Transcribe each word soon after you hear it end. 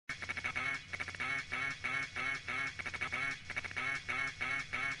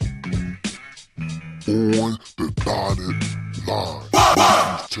on the dotted line.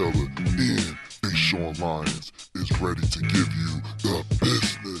 News Teller and Fayshawn Lyons is ready to give you the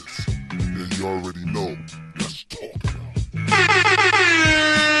business. And you already know, let's talk about it.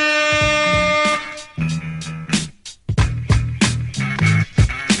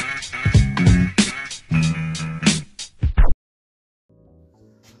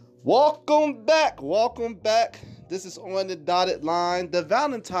 Welcome back. This is On the Dotted Line, the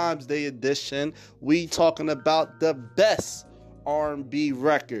Valentine's Day edition. We talking about the best R&B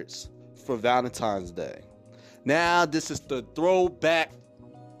records for Valentine's Day. Now, this is the throwback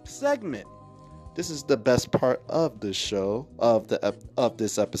segment. This is the best part of the show, of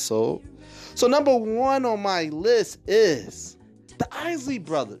this episode. So number one on my list is the Isley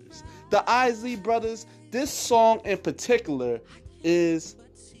Brothers. The Isley Brothers, this song in particular is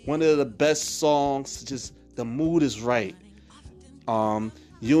one of the best songs. Just the mood is right.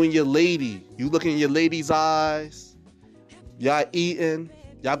 You and your lady, you look in your lady's eyes, y'all eating,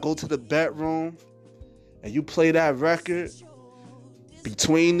 y'all go to the bedroom, and you play that record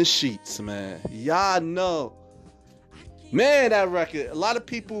Between the Sheets, man. Y'all know. Man, that record, a lot of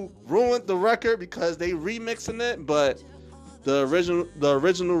people ruined the record because they remixing it, but the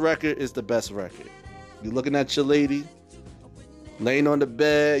original record is the best record. You looking at your lady, laying on the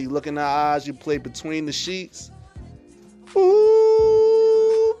bed, you look in her eyes, you play Between the Sheets.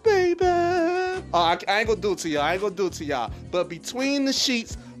 Ooh, baby. Oh, I ain't gonna do it to y'all. But Between the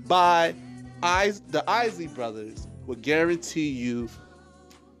Sheets by the Isley Brothers will guarantee you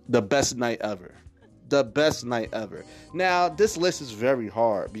the best night ever. The best night ever. Now, this list is very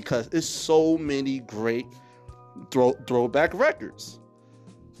hard because it's so many great throwback records.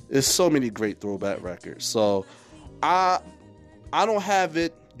 It's so many great throwback records. So, I don't have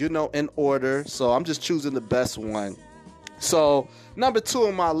it, in order. So, I'm just choosing the best one. So, number 2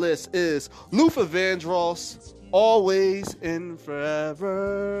 on my list is Luther Vandross, Always and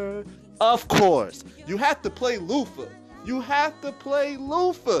Forever. Of course, you have to play Luther. You have to play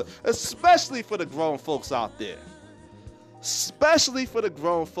Luther, especially for the grown folks out there. Especially for the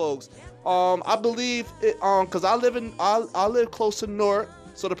grown folks. I believe it, cause I live close to Newark,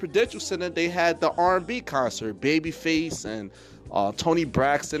 so the Prudential Center, they had the R&B concert, Babyface and Tony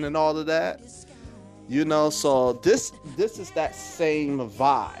Braxton and all of that. So this is that same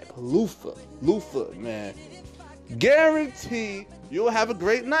vibe. Luther, man. Guarantee you'll have a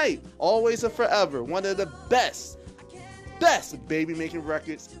great night. Always and Forever. One of the best baby making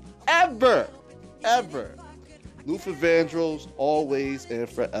records ever. Luther Vandross, Always and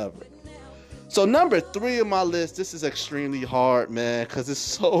Forever. So number 3 on my list, this is extremely hard, man, because there's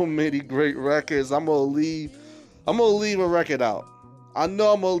so many great records. I'm gonna leave a record out. I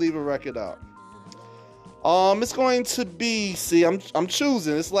know I'm gonna leave a record out. It's going to be, I'm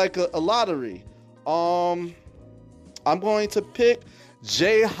choosing. It's like a lottery. I'm going to pick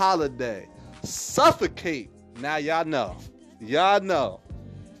Jay Holiday, Suffocate. Now y'all know.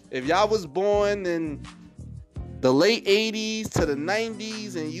 If y'all was born in the late 80s to the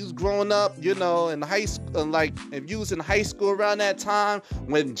 90s and you was growing up, in high school, like if you was in high school around that time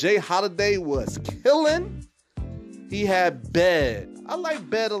when Jay Holiday was killing, he had Bed. I like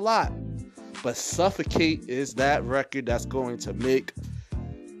Bed a lot. But Suffocate is that record that's going to make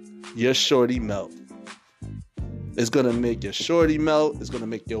your shorty melt. It's going to make your shorty melt. It's going to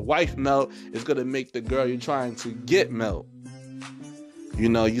make your wife melt. It's going to make the girl you're trying to get melt.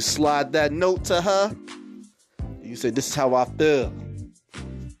 You slide that note to her. You say, this is how I feel.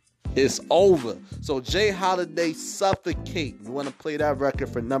 It's over. So Jay Holiday, Suffocate. You want to play that record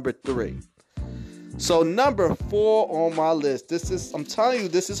for number 3. So number 4 on my list. I'm telling you,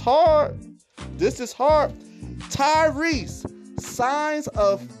 this is hard. Tyrese, Signs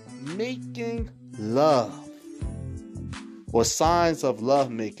of Making Love. Or Signs of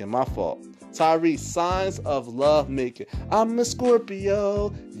Love Making, my fault. Tyrese, Signs of Love Making. I'm a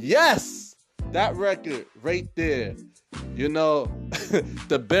Scorpio. Yes! That record right there.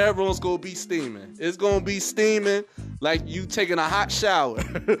 The bedroom's gonna be steaming. It's gonna be steaming like you taking a hot shower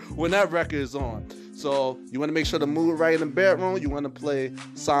when that record is on. So you want to make sure the mood right in the bedroom. You want to play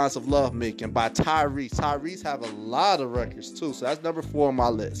Signs of Love Making by Tyrese. Tyrese have a lot of records too. So that's number 4 on my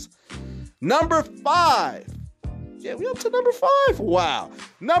list. Number 5. Yeah, we up to number 5. Wow.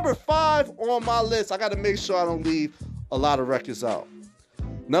 Number 5 on my list. I got to make sure I don't leave a lot of records out.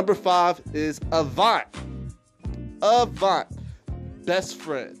 Number 5 is Avant. Best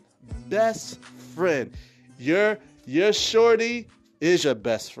friend. Your shorty is your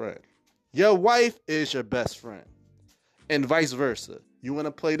best friend. Your wife is your best friend. And vice versa. You want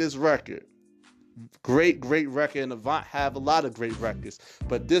to play this record. great record, and Avant have a lot of great records,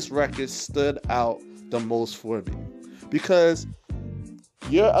 but this record stood out the most for me because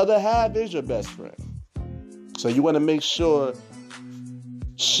your other half is your best friend. So you want to make sure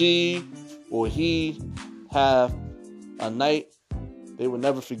she or he have a night they will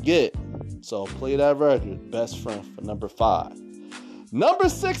never forget. So play that record, Best Friend, for number 5. Number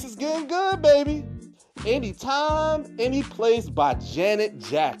 6 is getting good, baby. Anytime, Any Place by Janet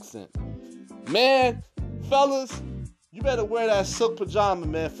Jackson. Man, fellas, you better wear that silk pajama,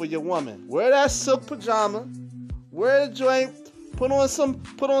 man, for your woman. Wear that silk pajama. Wear the joint. Put on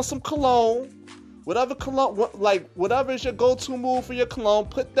some cologne. Whatever is your go-to move for your cologne,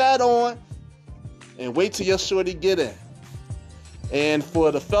 put that on and wait till your shorty get in. And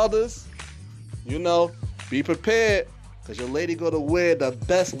for the fellas, be prepared, because your lady gonna wear the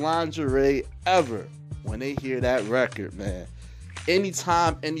best lingerie ever when they hear that record, man.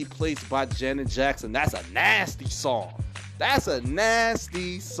 Anytime, Any Place by Janet Jackson. That's a nasty song.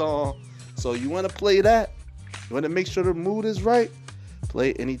 So you want to play that? You want to make sure the mood is right?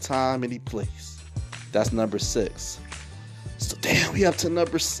 Play Anytime, Any Place. That's number 6. So damn, we up to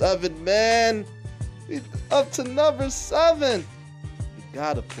number 7, man. We up to number 7. You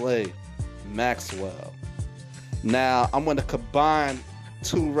gotta play Maxwell. Now, I'm going to combine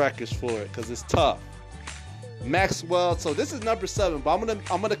 2 records for it because it's tough. Maxwell, so this is number 7, but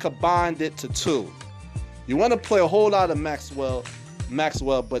I'm gonna combine it to 2. You want to play a whole lot of Maxwell,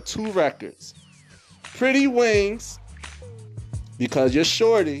 but 2 records. Pretty Wings, because you're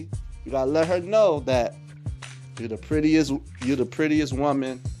shorty, you gotta let her know that you're the prettiest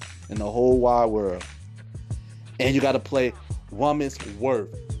woman in the whole wide world. And you gotta play Woman's Worth.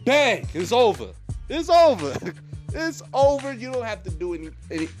 Bang! It's over. It's over. You don't have to do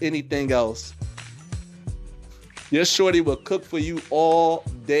anything else. Your shorty will cook for you all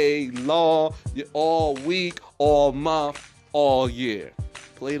day long, all week, all month, all year.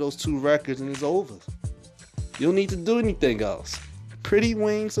 Play those 2 records and it's over. You don't need to do anything else. Pretty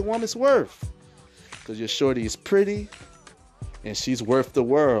Wings and Woman's Worth. Because your shorty is pretty and she's worth the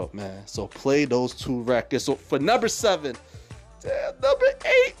world, man. So play those 2 records. So for number 7, number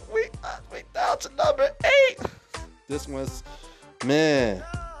 8, we down to number 8. This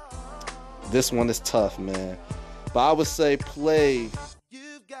one is tough, man. But I would say play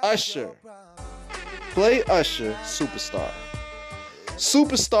Usher. Play Usher, Superstar.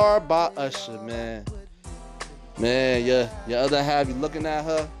 Superstar by Usher, man. Man, your other half, you looking at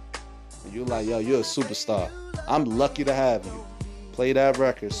her, and you're like, yo, you're a superstar. I'm lucky to have you. Play that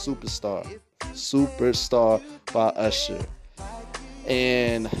record, Superstar. Superstar by Usher.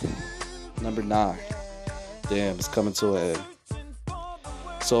 And number 9. Damn, it's coming to an end.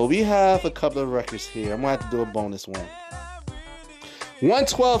 So we have a couple of records here. I'm going to have to do a bonus one.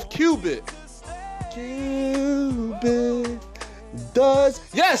 112 Cupid. Cupid does.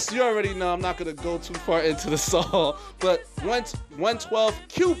 Yes, you already know. I'm not going to go too far into the song. But 112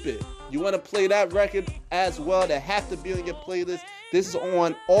 Cupid. You want to play that record as well. That have to be on your playlist. This is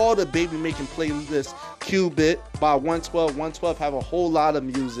on all the baby making playlists. Cupid by 112. 112 have a whole lot of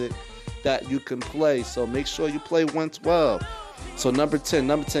music that you can play. So make sure you play 112. So number 10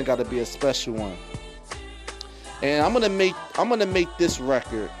 got to be a special one. And I'm gonna make this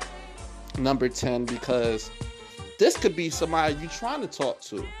record number 10 because this could be somebody you trying to talk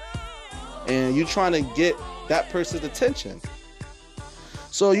to, and you trying to get that person's attention.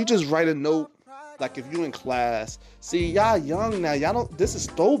 So you just write a note, like if you in class. See, y'all young now, y'all don't. This is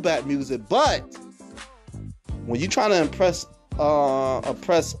throwback music, but when you trying to impress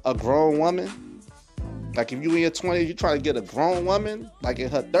a grown woman. Like if you in your 20s, you trying to get a grown woman, like in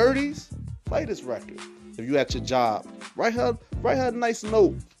her 30s, play this record. If you at your job, write her a nice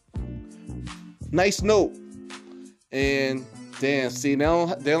note. And damn, see, they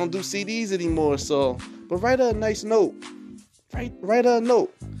don't do CDs anymore. So, but write her a nice note. Write her a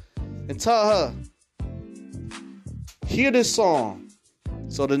note and tell her, hear this song.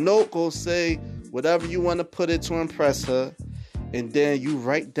 So the note gonna say whatever you want to put it to impress her. And then you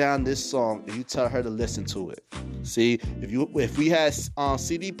write down this song and you tell her to listen to it. See, if we had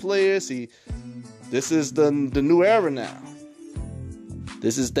CD players, see, this is the new era now.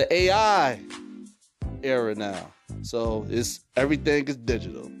 This is the AI era now. So everything is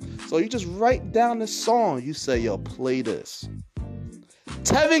digital. So you just write down this song. You say, yo, play this.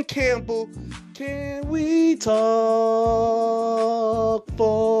 Tevin Campbell, can we talk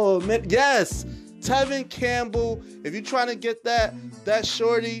for a minute? Yes. Tevin Campbell, if you're trying to get that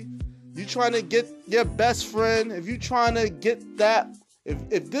shorty, you trying to get your best friend, if you trying to get that,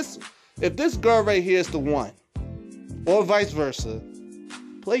 if this girl right here is the one, or vice versa,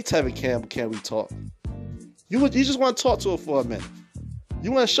 Play Tevin Campbell, Can We Talk? You just want to talk to her for a minute.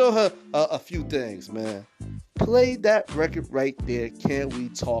 You want to show her a few things, man. Play that record right there, Can We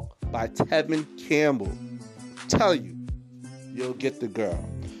Talk by Tevin Campbell. Tell you, you'll get the girl.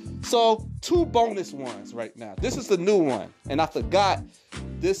 So, 2 bonus ones right now. This is the new one. And I forgot,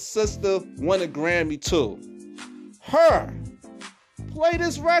 this sister won a Grammy too. Her. Play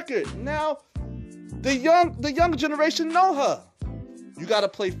this record. Now, the young generation know her. You got to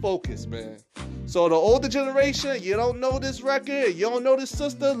play Focus, man. So the older generation, you don't know this record, you don't know this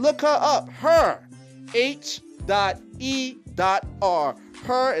sister, look her up. Her. H.E.R.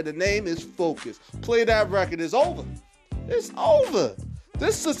 Her, and the name is Focus. Play that record. It's over. It's over.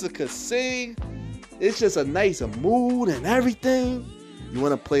 This sister could sing. It's just a nice mood and everything. You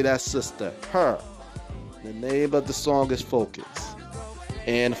want to play that sister. Her. The name of the song is Focus.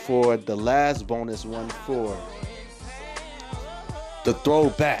 And for the last bonus one, for the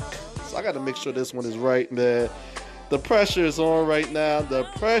throwback. So I got to make sure this one is right, man. The pressure is on right now. The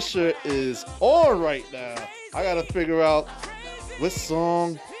pressure is on right now. I got to figure out which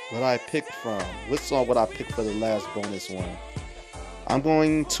song would I pick from. Which song would I pick for the last bonus one? I'm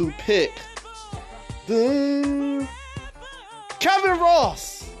going to pick the Kevin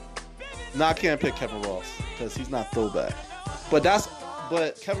Ross. No, I can't pick Kevin Ross because he's not throwback. But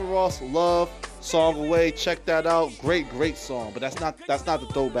Kevin Ross, Love, Song Away. Check that out. Great song. But that's not the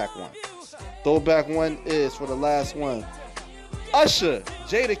throwback one. Throwback one is for the last one. Usher,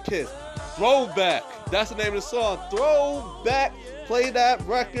 Jadakiss, Throwback. That's the name of the song. Throwback. Play that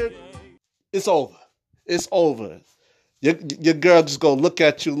record. It's over. It's over. Your girl just gonna look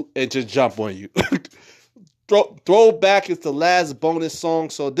at you and just jump on you. Throwback is the last bonus song.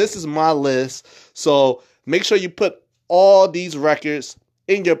 So this is my list. So make sure you put all these records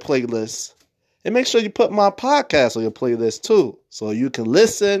in your playlist. And make sure you put my podcast on your playlist too. So you can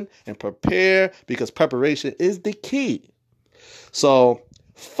listen and prepare, because preparation is the key. So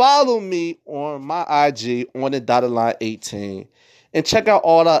follow me on my IG on the dotted line 18. And check out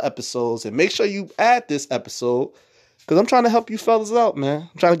all our episodes. And make sure you add this episode, because I'm trying to help you fellas out, man.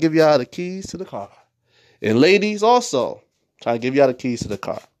 I'm trying to give y'all the keys to the car. And ladies also, trying to give y'all the keys to the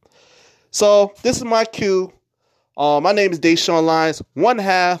car. So this is my cue. My name is Deshaun Lyons, one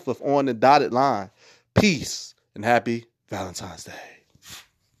half of On the Dotted Line. Peace and happy Valentine's Day.